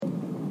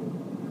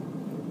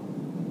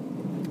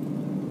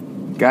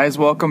Guys,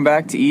 welcome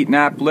back to Eat,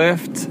 Nap,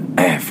 Lift.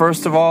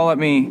 First of all, let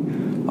me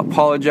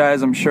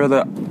apologize. I'm sure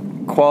the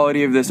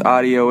quality of this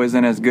audio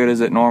isn't as good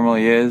as it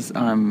normally is.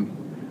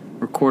 I'm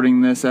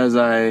recording this as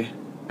I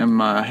am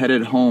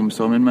headed home,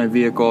 so I'm in my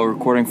vehicle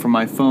recording from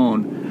my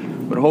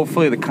phone. But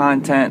hopefully the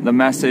content, the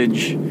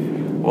message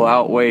will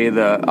outweigh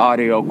the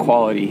audio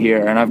quality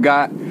here. And I've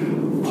got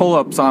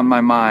pull-ups on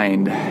my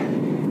mind.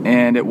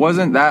 And it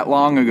wasn't that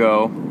long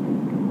ago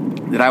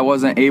that I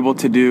wasn't able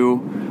to do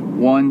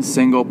one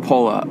single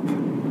pull-up.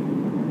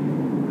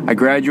 I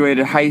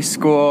graduated high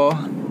school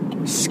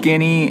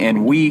skinny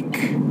and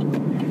weak,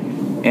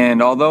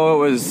 and although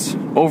it was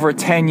over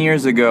 10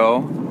 years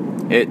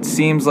ago, it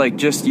seems like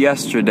just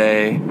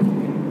yesterday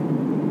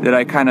that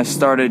I kind of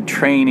started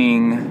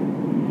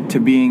training to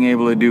being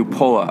able to do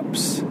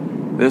pull-ups.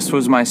 This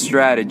was my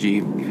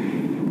strategy.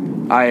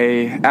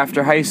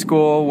 After high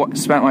school,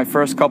 spent my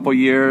first couple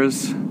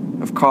years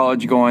of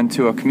college going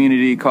to a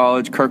community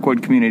college,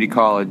 Kirkwood Community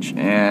College,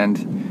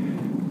 and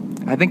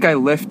I think I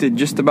lifted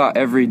just about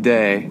every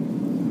day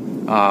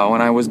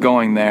when I was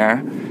going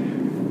there.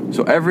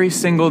 So every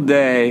single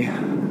day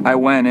I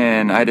went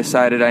in, I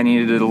decided I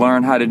needed to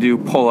learn how to do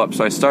pull-ups.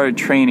 So I started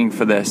training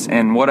for this.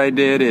 And what I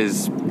did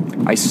is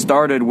I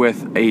started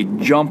with a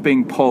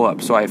jumping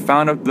pull-up. So I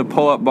found the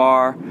pull-up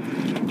bar,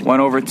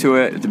 went over to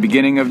it at the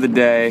beginning of the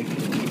day.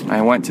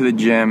 I went to the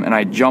gym and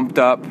I jumped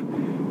up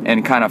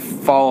and kind of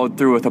followed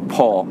through with a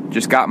pull.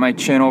 Just got my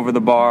chin over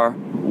the bar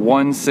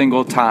one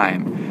single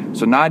time.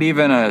 So not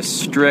even a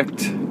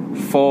strict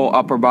full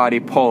upper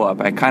body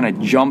pull-up. I kind of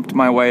jumped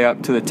my way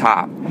up to the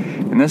top.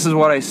 And this is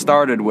what I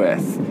started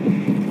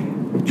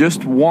with.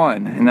 Just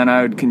one. And then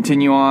I would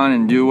continue on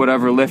and do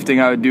whatever lifting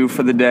I would do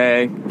for the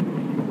day.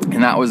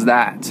 And that was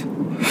that.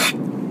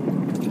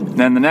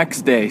 Then the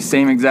next day,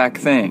 same exact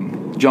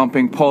thing.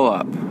 Jumping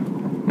pull-up.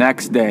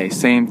 Next day,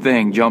 same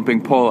thing.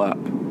 Jumping pull-up.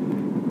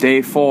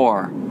 Day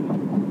 4.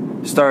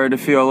 Started to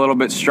feel a little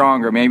bit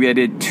stronger. Maybe I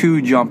did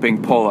 2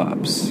 jumping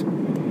pull-ups.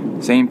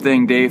 Same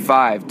thing, day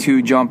 5,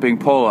 2 jumping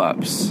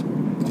pull-ups.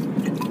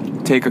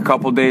 Take a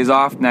couple days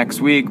off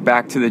next week,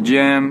 back to the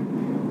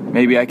gym.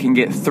 Maybe I can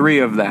get 3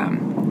 of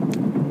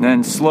them.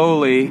 Then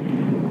slowly,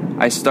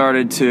 I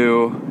started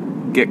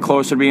to get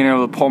closer to being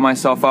able to pull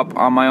myself up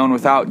on my own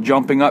without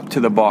jumping up to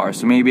the bar.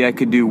 So maybe I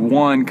could do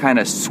one kind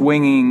of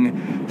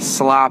swinging,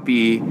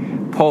 sloppy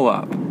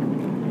pull-up.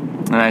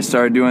 And I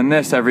started doing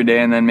this every day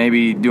and then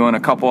maybe doing a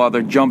couple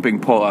other jumping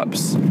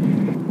pull-ups.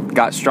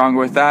 Got stronger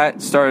with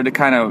that, started to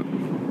kind of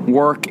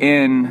work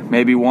in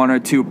maybe 1 or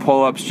 2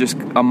 pull-ups just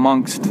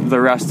amongst the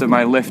rest of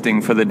my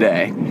lifting for the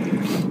day.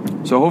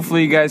 So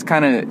hopefully you guys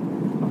kind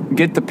of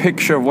get the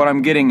picture of what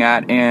I'm getting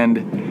at,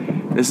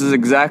 and this is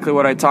exactly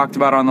what I talked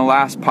about on the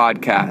last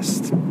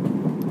podcast.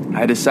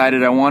 I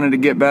decided I wanted to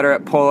get better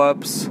at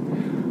pull-ups,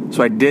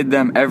 so I did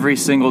them every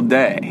single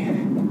day.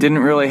 Didn't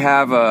really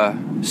have a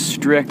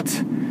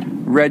strict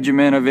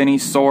regimen of any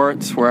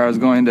sort where I was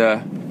going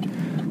to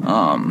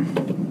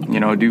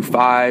do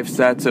 5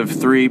 sets of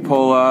 3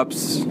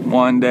 pull-ups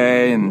one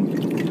day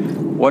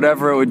and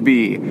whatever it would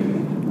be.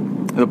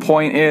 The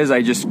point is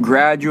I just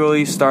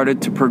gradually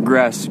started to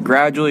progress,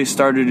 gradually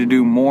started to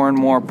do more and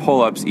more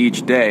pull-ups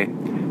each day.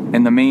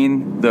 And the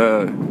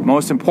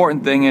most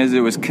important thing is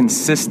it was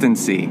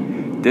consistency.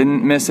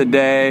 Didn't miss a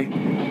day.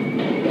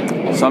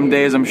 Some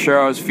days I'm sure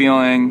I was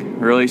feeling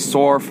really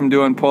sore from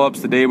doing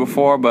pull-ups the day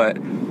before, but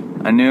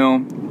I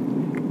knew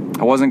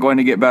I wasn't going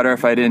to get better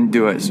if I didn't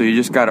do it. So you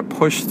just got to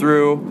push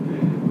through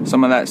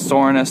some of that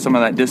soreness, some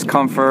of that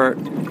discomfort,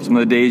 some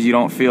of the days you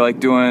don't feel like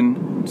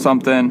doing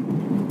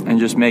something, and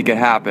just make it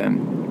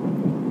happen.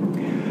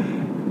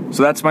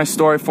 So that's my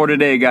story for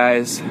today,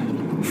 guys.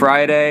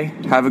 Friday,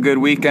 have a good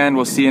weekend.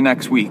 We'll see you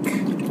next week.